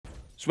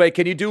Sway,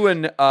 can you do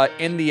an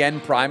In the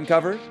End Prime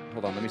cover?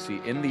 Hold on, let me see.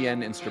 In the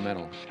End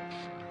instrumental.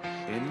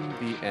 In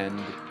the End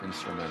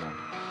instrumental.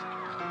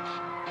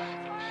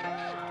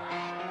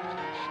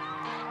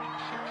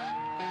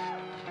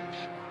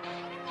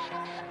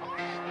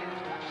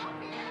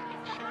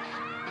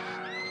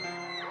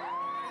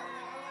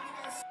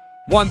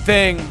 One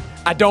thing,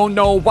 I don't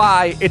know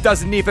why, it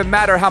doesn't even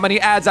matter how many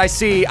ads I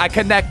see. I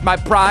connect my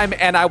Prime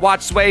and I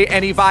watch Sway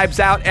and he vibes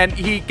out and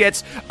he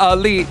gets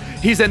elite.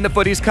 He's in the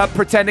Footies Cup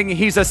pretending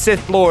he's a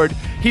Sith Lord.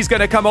 He's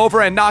gonna come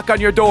over and knock on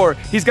your door.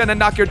 He's gonna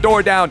knock your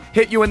door down,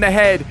 hit you in the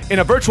head, in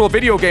a virtual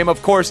video game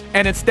of course,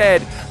 and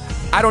instead,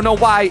 I don't know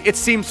why it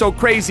seems so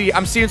crazy.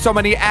 I'm seeing so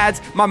many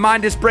ads, my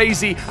mind is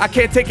brazy. I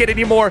can't take it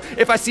anymore.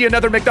 If I see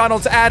another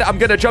McDonald's ad, I'm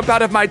gonna jump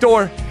out of my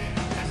door.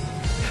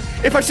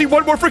 If I see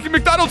one more freaking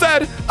McDonald's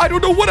ad, I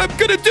don't know what I'm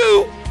gonna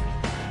do.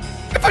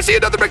 If I see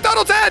another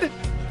McDonald's ad,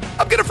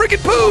 I'm gonna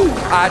freaking poo.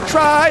 I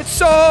tried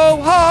so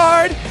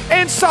hard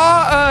and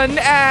saw an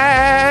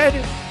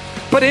ad,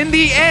 but in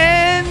the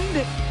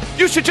end,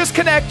 you should just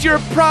connect your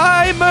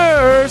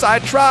primers. I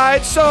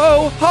tried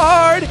so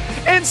hard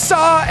and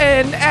saw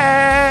an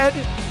ad.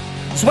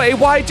 Sway,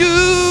 why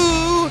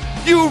do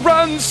you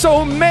run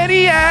so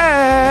many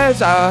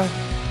ads?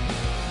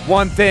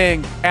 One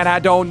thing, and I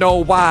don't know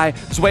why.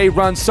 Sway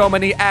runs so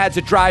many ads,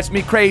 it drives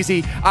me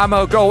crazy.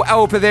 I'ma go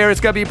over there, it's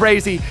gonna be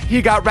brazy.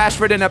 He got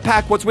Rashford in a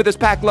pack, what's with his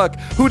pack luck?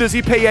 Who does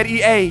he pay at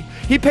EA?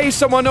 He pays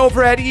someone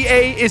over at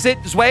EA, is it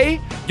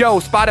Sway? Yo,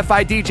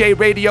 Spotify DJ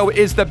radio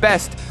is the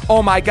best.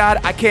 Oh my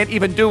god, I can't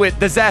even do it,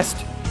 the zest.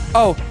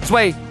 Oh,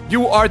 Sway,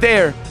 you are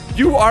there.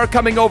 You are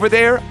coming over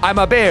there, I'm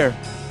a bear.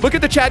 Look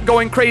at the chat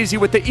going crazy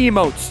with the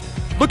emotes.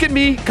 Look at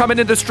me coming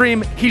into the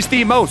stream, he's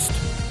the most.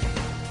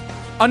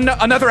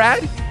 Another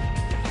ad?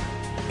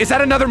 Is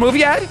that another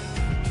movie ad?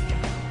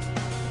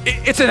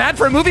 It's an ad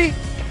for a movie?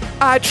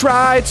 I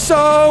tried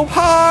so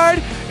hard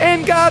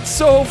and got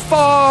so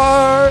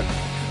far,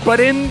 but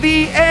in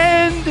the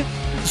end,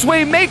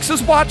 Sway makes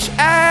us watch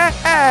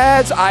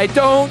ads. I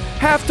don't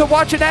have to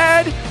watch an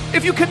ad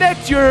if you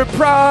connect your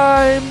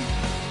Prime.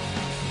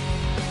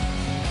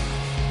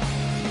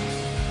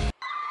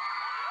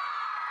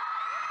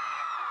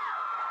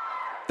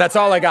 That's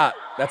all I got.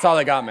 That's all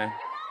I got, man.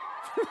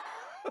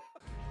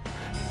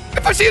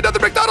 If I see another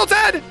McDonald's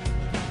ad,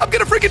 I'm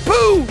gonna freaking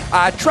poo.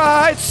 I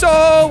tried so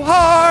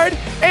hard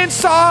and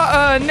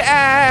saw an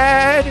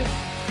ad,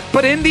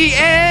 but in the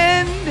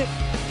end,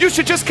 you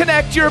should just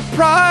connect your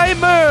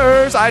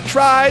primers. I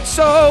tried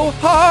so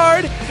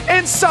hard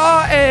and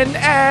saw an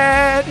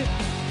ad.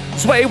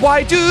 Sway,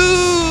 why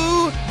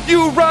do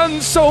you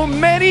run so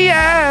many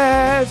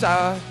ads?